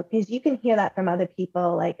 because you can hear that from other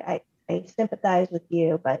people. Like, I sympathize with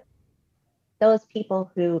you, but those people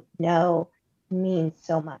who know mean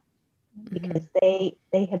so much, because they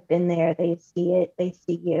have been there. They see it. They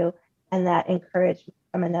see you. And that encouragement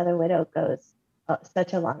from another widow goes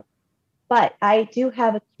such a long. But I do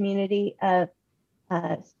have a community of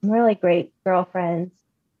some really great girlfriends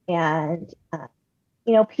and,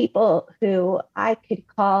 people who I could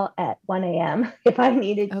call at 1 a.m. if I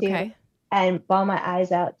needed to, and bawl my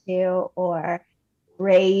eyes out to, or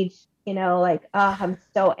rage, I'm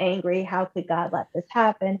so angry. How could God let this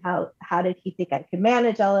happen? How did he think I could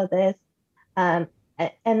manage all of this? And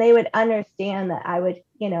they would understand that I would,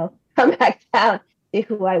 come back down to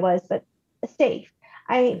who I was, but safe.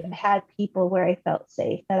 I had people where I felt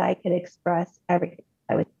safe, that I could express everything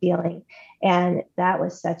I was feeling. And that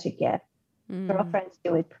was such a gift. Girlfriends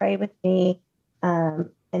who would pray with me, and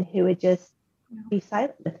who would just be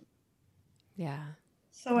silent with me. Yeah.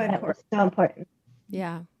 So That important. was so important.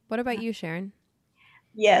 Yeah. What about you, Sharon?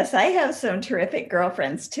 Yes, I have some terrific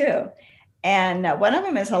girlfriends too. And one of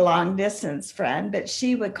them is a long distance friend, but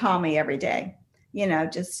she would call me every day,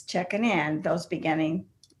 just checking in those beginning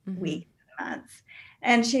weeks, months.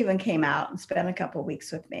 And she even came out and spent a couple of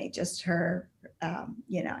weeks with me, just her,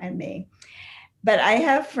 and me. But I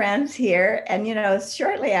have friends here, and,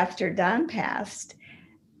 shortly after Don passed,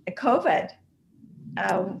 COVID,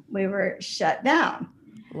 we were shut down.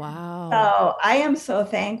 Wow. So I am so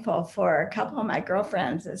thankful for a couple of my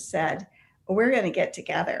girlfriends that said, we're going to get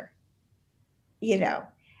together,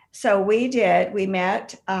 So we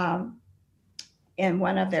met in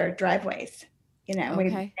one of their driveways, and we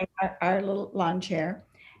bring our little lawn chair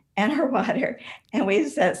and our water, and we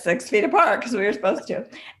sat 6 feet apart because we were supposed to.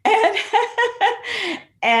 And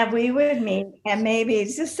and we would meet and maybe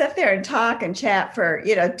just sit there and talk and chat for,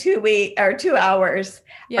 2 hours,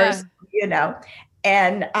 Yeah. or,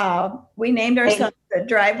 and we named ourselves the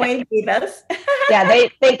Driveway Divas. Yeah,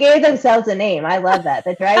 they gave themselves a name. I love that.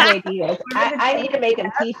 The Driveway Divas. I need to make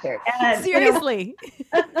them t-shirts. And, Seriously.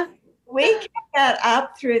 We kept that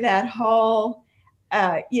up through that whole,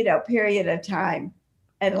 period of time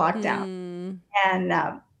and lockdown.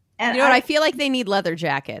 And you know what? I feel like they need leather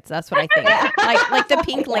jackets. That's what I think. like the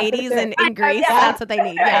pink ladies in Greece. That's what they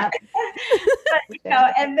need. Yeah.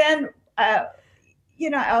 But, and then,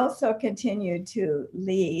 I also continued to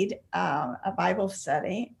lead a Bible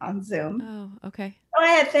study on Zoom. Oh, okay. So I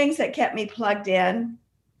had things that kept me plugged in,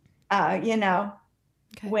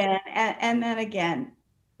 when, and then again,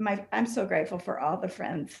 I'm so grateful for all the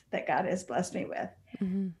friends that God has blessed me with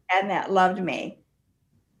and that loved me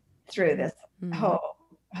through this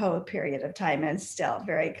whole period of time, and still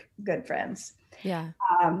very good friends. Yeah.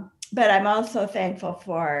 But I'm also thankful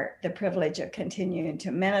for the privilege of continuing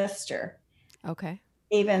to minister. Okay.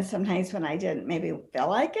 Even sometimes when I didn't maybe feel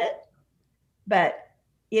like it, but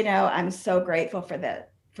I'm so grateful for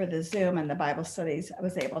the Zoom and the Bible studies I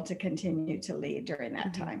was able to continue to lead during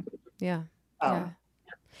that time. Yeah. Yeah.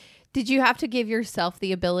 Did you have to give yourself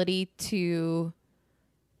the ability to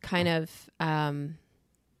kind of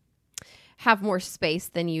have more space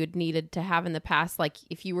than you'd needed to have in the past? Like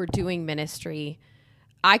if you were doing ministry,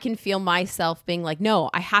 I can feel myself being like, no,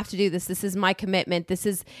 I have to do this. This is my commitment. This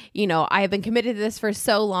is, I have been committed to this for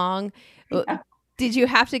so long. Yeah. Did you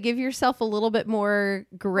have to give yourself a little bit more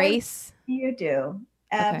grace? You do.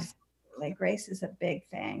 Absolutely. Okay. Grace is a big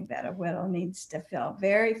thing that a widow needs to feel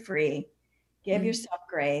very free. Give yourself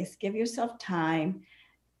grace, give yourself time.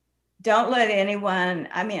 Don't let anyone,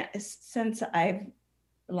 since I've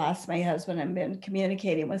lost my husband and been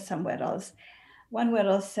communicating with some widows, one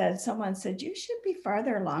widow someone said, you should be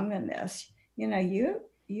farther along than this.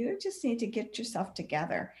 You just need to get yourself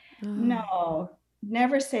together. No,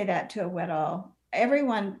 never say that to a widow.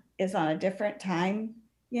 Everyone is on a different time,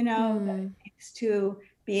 that it takes to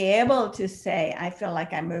be able to say, I feel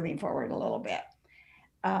like I'm moving forward a little bit.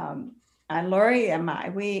 And Lori and I,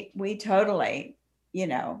 we totally,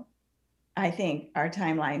 I think our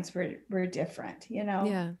timelines were different,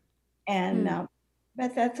 Yeah. And,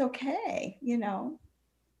 but that's okay. We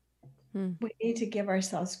need to give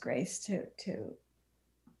ourselves grace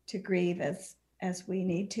to grieve as we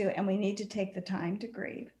need to, and we need to take the time to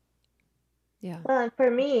grieve. Yeah. Well, and for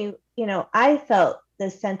me, I felt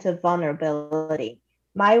this sense of vulnerability.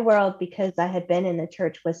 My world, because I had been in the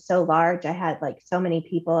church, was so large. I had like so many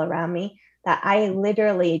people around me that I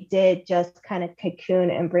literally did just kind of cocoon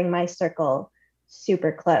and bring my circle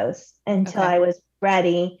super close until I was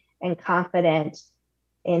ready and confident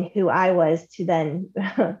in who I was to then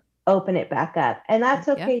open it back up. And that's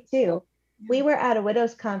okay too. We were at a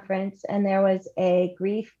widows conference and there was a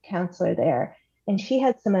grief counselor there, and she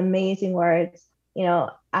had some amazing words.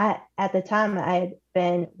 At the time I had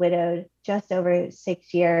been widowed just over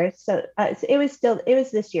 6 years. So it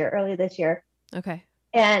was this year, early this year. Okay.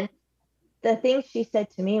 And the things she said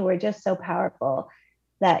to me were just so powerful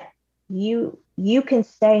that you can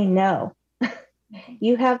say no.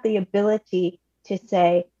 You have the ability to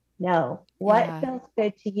say no. What feels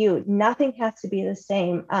good to you? Nothing has to be the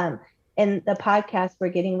same. In the podcast we're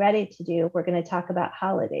getting ready to do, we're going to talk about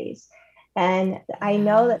holidays. And I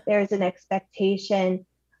know that there's an expectation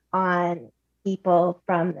on people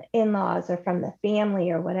from the in-laws or from the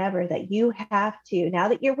family or whatever, that you have to, now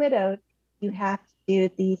that you're widowed, you have to do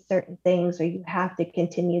these certain things, or you have to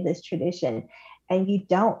continue this tradition. And you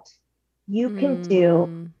don't. You can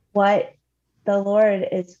do what the Lord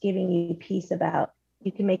is giving you peace about.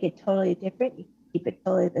 You can make it totally different. You can keep it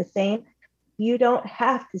totally the same. You don't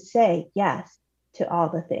have to say yes to all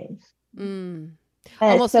the things.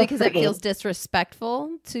 And Almost it's so because it freeing. feels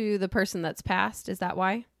disrespectful to the person that's passed. Is that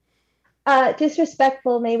why?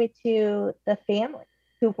 Disrespectful maybe to the family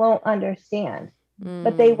who won't understand,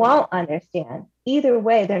 but they Mm, won't understand. Either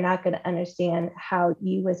way, they're not going to understand how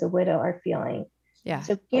you as a widow are feeling. yeah.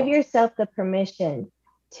 So give yourself the permission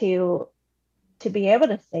to be able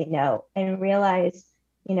to say no and realize,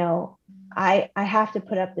 I have to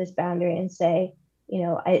put up this boundary and say,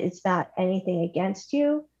 it's not anything against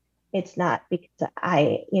you. It's not because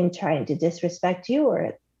I am trying to disrespect you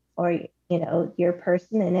or your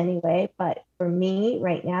person in any way. But for me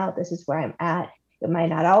right now, this is where I'm at. It might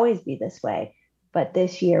not always be this way, but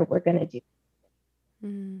this year we're going to do.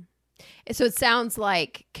 Mm. So it sounds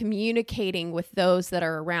like communicating with those that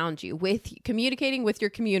are around you, communicating with your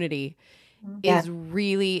community is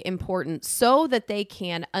really important so that they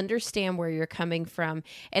can understand where you're coming from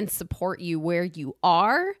and support you where you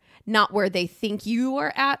are, not where they think you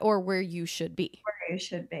are at or where you should be. Where you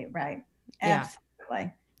should be, right? Yeah.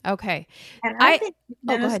 Absolutely. Okay. And I think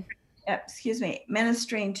go ahead.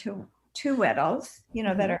 Ministering to widows,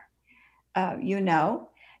 that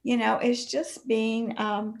are, is just being,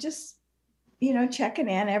 checking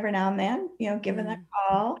in every now and then, giving a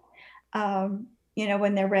call,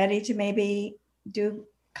 when they're ready to maybe do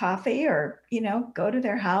coffee or, go to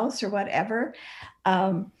their house or whatever.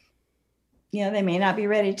 They may not be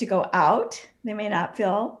ready to go out. They may not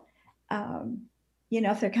feel,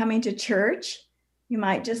 if they're coming to church, you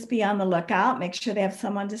might just be on the lookout, make sure they have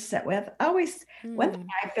someone to sit with. One thing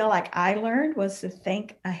I feel like I learned was to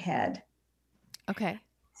think ahead. Okay.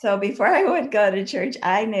 So before I would go to church,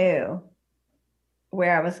 I knew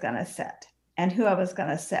where I was going to sit and who I was going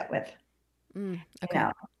to sit with. Okay.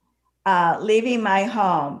 Leaving my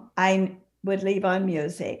home, I would leave on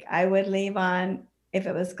music. I would leave on, if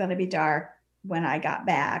it was going to be dark when I got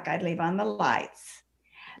back, I'd leave on the lights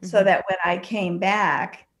so that when I came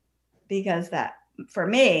back, because that for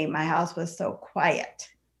me, my house was so quiet.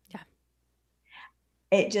 Yeah.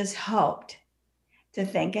 It just helped to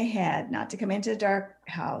think ahead, not to come into a dark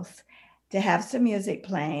house, to have some music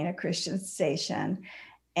playing, a Christian station,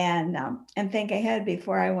 and think ahead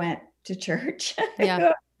before I went to church.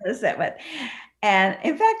 Yeah. To sit with. And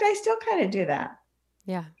in fact, I still kind of do that.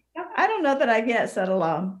 Yeah. I don't know that I've yet sat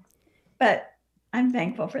alone, but I'm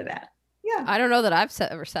thankful for that. Yeah. I don't know that I've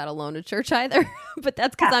ever sat alone at church either, but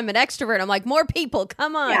that's because I'm an extrovert. I'm like, more people,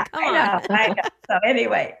 come on, come on. I know. So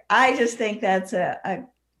anyway, I just think that's a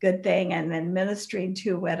good thing. And then ministering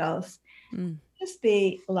to widows, just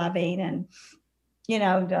be loving and,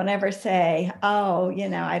 don't ever say, oh,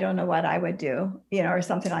 I don't know what I would do, or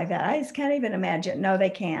something like that. I just can't even imagine. No,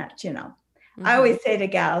 they can't, I always say to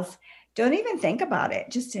gals, don't even think about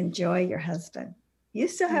it. Just enjoy your husband. You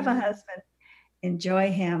still have a husband.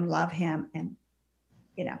 Enjoy him, love him, and,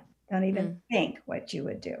 don't even think what you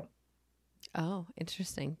would do. Oh,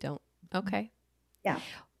 interesting. Okay. Yeah.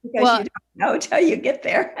 Because you don't know till you get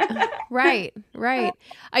there. Right.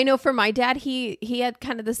 I know for my dad, he had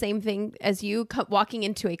kind of the same thing as you. Walking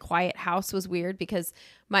into a quiet house was weird because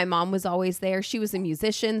my mom was always there. She was a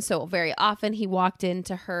musician, so very often he walked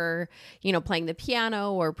into her, playing the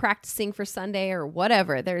piano or practicing for Sunday or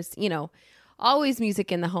whatever. There's, always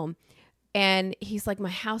music in the home. And he's like, my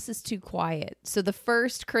house is too quiet. So the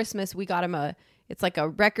first Christmas we got him it's like a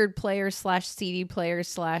record player / CD player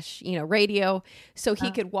 / radio. So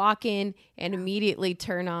he could walk in and immediately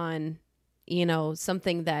turn on,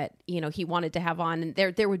 something that, he wanted to have on, and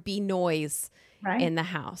there would be noise in the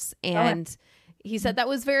house. And he said that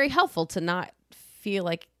was very helpful to not feel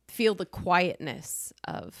the quietness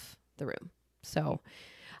of the room. So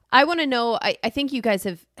I want to know, I think you guys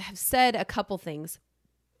have said a couple things.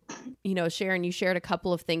 Sharon, you shared a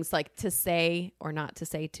couple of things like to say or not to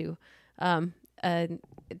say to a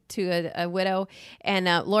widow.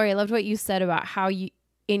 And Lori, I loved what you said about how you,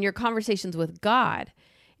 in your conversations with God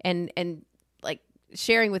and like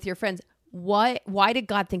sharing with your friends, why did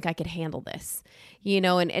God think I could handle this?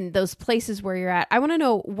 And those places where you're at. I want to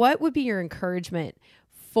know, what would be your encouragement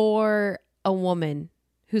for a woman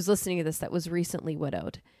who's listening to this that was recently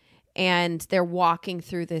widowed? And they're walking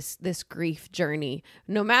through this grief journey,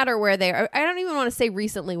 no matter where they are. I don't even want to say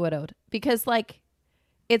recently widowed, because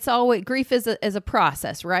it's always, grief is a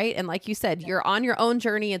process, right? And like you said, you're on your own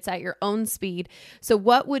journey. It's at your own speed. So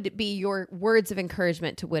what would be your words of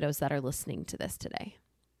encouragement to widows that are listening to this today?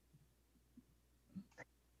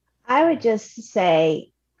 I would just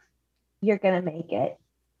say, you're going to make it.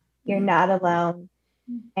 You're not alone.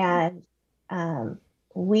 And,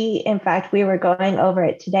 in fact, we were going over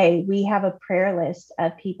it today. We have a prayer list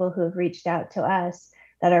of people who have reached out to us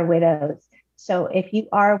that are widows. So if you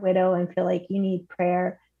are a widow and feel like you need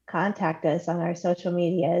prayer, contact us on our social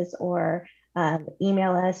medias or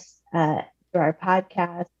email us through our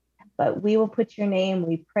podcast. But we will put your name.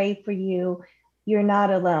 We pray for you. You're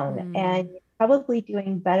not alone, and you're probably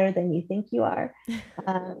doing better than you think you are,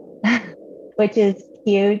 which is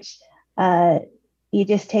huge. You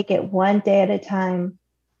just take it one day at a time.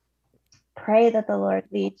 Pray that the Lord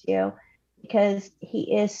leads you, because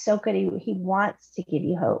he is so good. He wants to give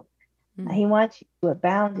you hope. He wants you to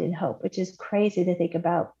abound in hope, which is crazy to think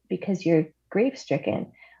about because you're grief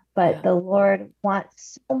stricken. But the Lord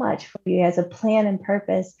wants so much for you. He has a plan and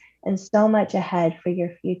purpose and so much ahead for your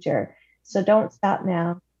future. So don't stop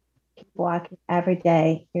now. Keep walking every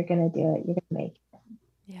day. You're going to do it. You're going to make it.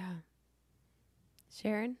 Yeah.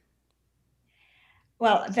 Sharon?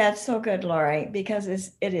 Well, that's so good, Lori, because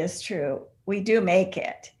it is true. We do make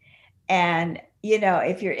it. And,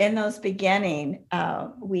 if you're in those beginning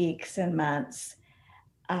weeks and months,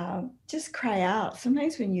 just cry out.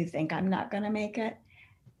 Sometimes when you think I'm not going to make it,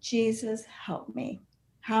 Jesus, help me.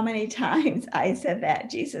 How many times I said that?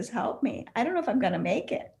 Jesus, help me. I don't know if I'm going to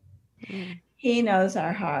make it. He knows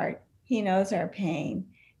our heart. He knows our pain.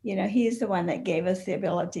 He's the one that gave us the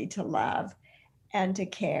ability to love and to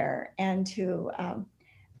care and to,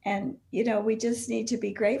 we just need to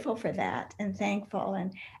be grateful for that and thankful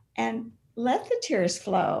and let the tears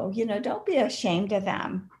flow. Don't be ashamed of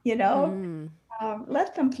them.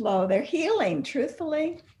 Let them flow. They're healing,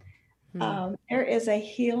 truthfully. There is a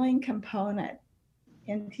healing component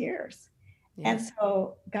in tears. And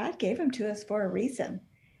so God gave them to us for a reason.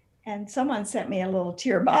 And someone sent me a little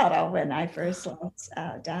tear bottle when I first lost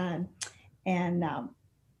Don. And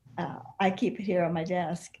I keep it here on my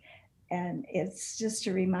desk. And it's just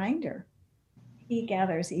a reminder. He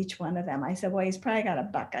gathers each one of them. I said, well, he's probably got a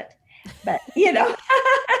bucket. But,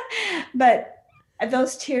 but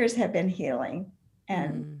those tears have been healing.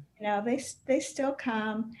 And, they still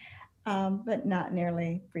come, but not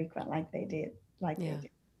nearly frequent like they did. They do.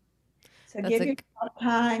 So give yourself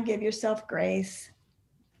time, give yourself grace,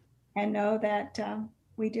 and know that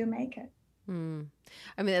we do make it. I mean,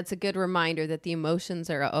 that's a good reminder that the emotions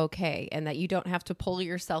are okay and that you don't have to pull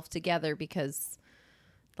yourself together because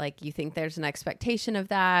you think there's an expectation of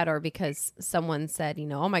that, or because someone said,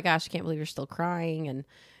 oh my gosh, I can't believe you're still crying. And,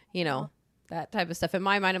 that type of stuff. In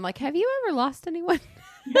my mind, I'm like, have you ever lost anyone?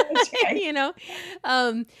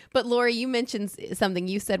 But Lori, you mentioned something.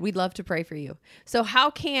 You said we'd love to pray for you. So how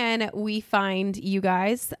can we find you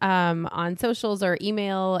guys on socials or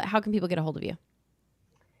email? How can people get a hold of you?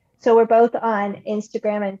 So we're both on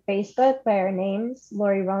Instagram and Facebook by our names,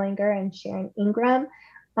 Lori Rollinger and Sharon Ingram.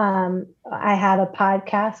 I have a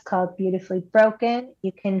podcast called Beautifully Broken.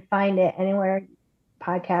 You can find it anywhere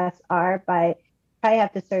podcasts are by, I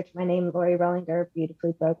have to search my name, Lori Rollinger,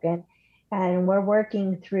 Beautifully Broken. And we're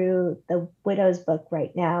working through the Widow's book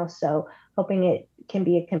right now. So hoping it can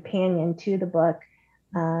be a companion to the book.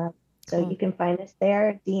 So you can find us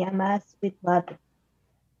there, DM us. We'd love it.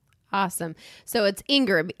 Awesome. So it's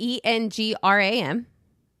Ingram, Engram,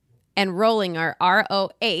 and Rollinger,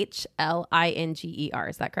 Rohlinger.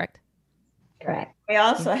 Is that correct? Correct. We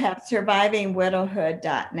also have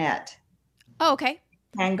survivingwidowhood.net. Oh, okay.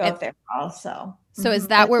 And go there also. So is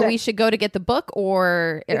that where we should go to get the book,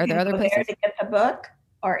 or are there other places? There to get the book,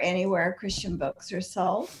 or anywhere Christian books are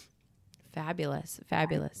sold. Fabulous.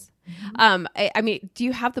 I mean, do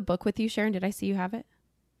you have the book with you, Sharon? Did I see you have it?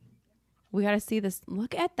 We got to see this.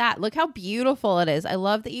 Look at that. Look how beautiful it is. I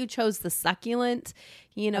love that you chose the succulent,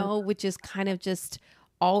 which is kind of just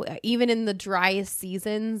all, even in the driest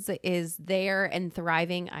seasons, is there and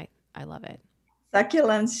thriving. I love it.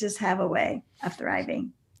 Succulents just have a way of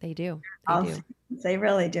thriving. They do. They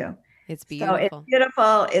really do. It's beautiful. So it's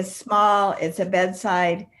beautiful. It's small. It's a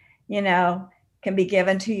bedside, can be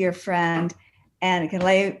given to your friend, and it can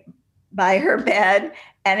lay by her bed,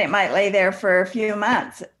 and it might lay there for a few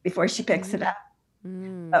months before she picks it up.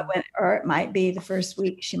 But or it might be the first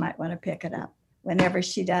week she might want to pick it up whenever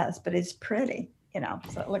she does, but it's pretty, so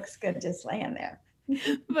it looks good just laying there.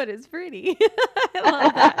 But it's pretty.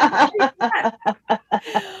 I love that.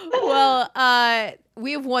 Well,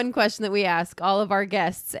 we have one question that we ask all of our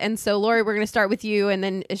guests. And so, Lori, we're going to start with you, and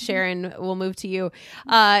then Sharon will move to you.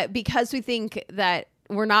 Because we think that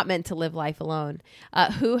we're not meant to live life alone.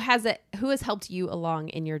 Who has helped you along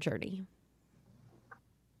in your journey?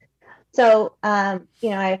 So, I've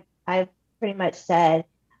pretty much said,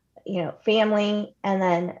 family, and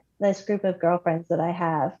then this group of girlfriends that I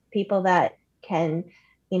have, people that can,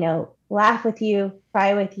 laugh with you,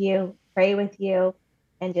 cry with you, pray with you,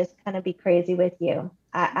 and just kind of be crazy with you.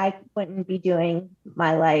 I wouldn't be doing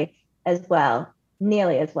my life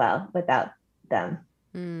nearly as well without them.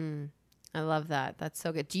 I love that. That's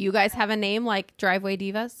so good. Do you guys have a name like Driveway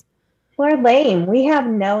Divas? We're lame. We have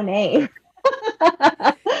no name.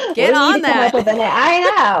 Get on that.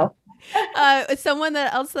 I know. Someone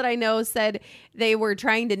else that I know said they were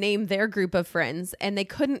trying to name their group of friends and they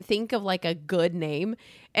couldn't think of like a good name.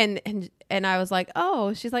 And I was like,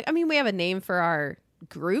 oh, she's like, I mean, we have a name for our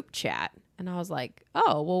group chat. And I was like,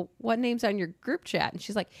 oh, well, what name's on your group chat? And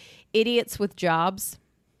she's like, Idiots with Jobs.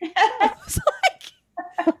 I was like,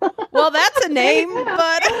 well, that's a name,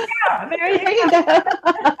 but There you go.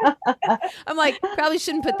 I'm like, probably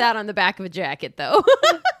shouldn't put that on the back of a jacket, though.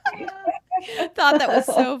 Thought that was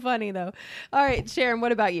so funny, though. All right, Sharon,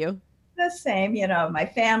 what about you? The same, my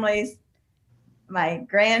family's, my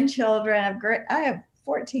grandchildren. I have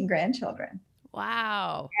 14 grandchildren.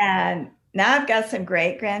 Wow. And now I've got some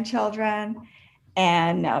great grandchildren.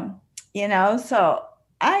 And, so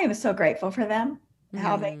I am so grateful for them,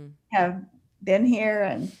 how they have been here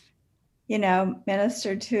and,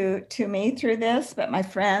 ministered to me through this. But my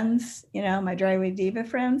friends, my Driveway Diva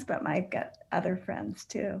friends, but I've got other friends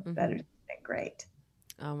too that are great.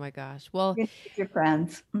 Oh my gosh. Well, your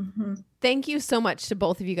friends. Thank you so much to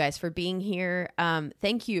both of you guys for being here.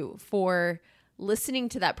 Thank you for listening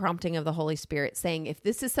to that prompting of the Holy Spirit saying, if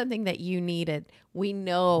this is something that you needed, we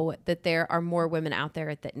know that there are more women out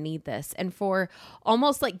there that need this. And for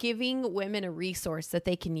almost like giving women a resource that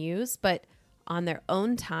they can use, but on their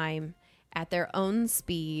own time, at their own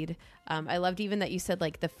speed. I loved even that you said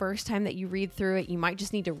like the first time that you read through it, you might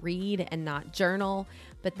just need to read and not journal.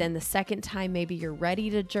 But then the second time, maybe you're ready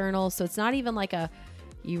to journal. So it's not even like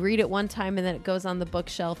you read it one time and then it goes on the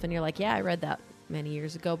bookshelf and you're like, yeah, I read that many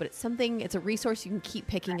years ago. But it's a resource you can keep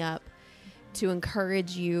picking up to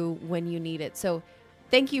encourage you when you need it. So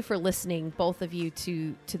thank you for listening, both of you,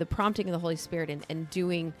 to the prompting of the Holy Spirit and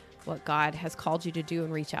doing what God has called you to do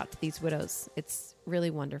and reach out to these widows. It's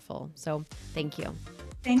really wonderful. So thank you.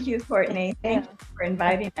 Thank you, Courtney. Thank you for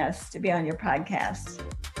inviting us to be on your podcast.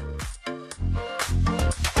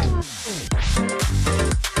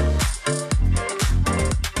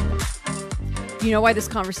 You know why this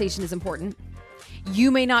conversation is important?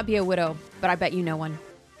 You may not be a widow, but I bet you know one.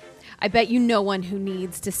 I bet you know one who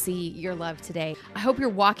needs to see your love today. I hope you're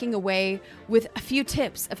walking away with a few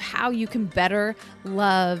tips of how you can better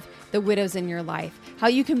love the widows in your life, how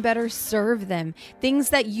you can better serve them, things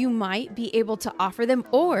that you might be able to offer them,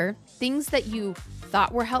 or things that you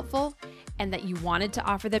thought were helpful and that you wanted to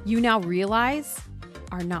offer them, you now realize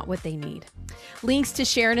are not what they need. Links to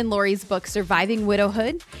Sharon and Lori's book, Surviving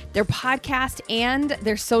Widowhood, their podcast, and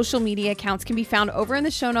their social media accounts can be found over in the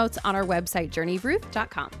show notes on our website,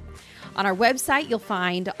 journeyofruth.com. On our website, you'll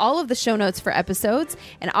find all of the show notes for episodes,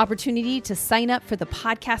 an opportunity to sign up for the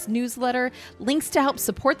podcast newsletter, links to help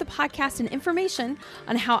support the podcast, and information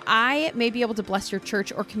on how I may be able to bless your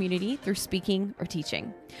church or community through speaking or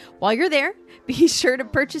teaching. While you're there, be sure to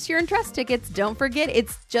purchase your entrust tickets. Don't forget,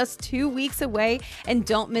 it's just 2 weeks away, and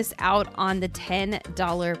don't miss out on the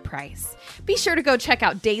 $10 price. Be sure to go check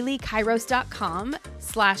out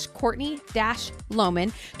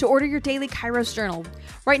dailykairos.com/Courtney-Lohman to order your Daily Kairos journal.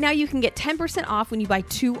 Right now, you can get 10% off when you buy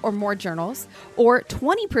 2 or more journals, or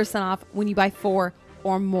 20% off when you buy 4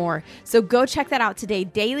 or more. So go check that out today,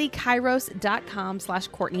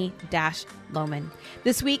 dailykairos.com/Courtney-Lohman.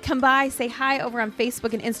 This week, come by, say hi over on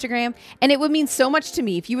Facebook and Instagram, and it would mean so much to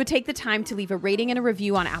me if you would take the time to leave a rating and a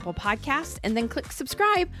review on Apple Podcasts, and then click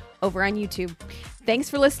subscribe over on YouTube. Thanks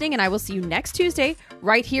for listening, and I will see you next Tuesday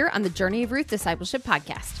right here on the Journey of Ruth Discipleship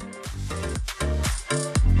Podcast.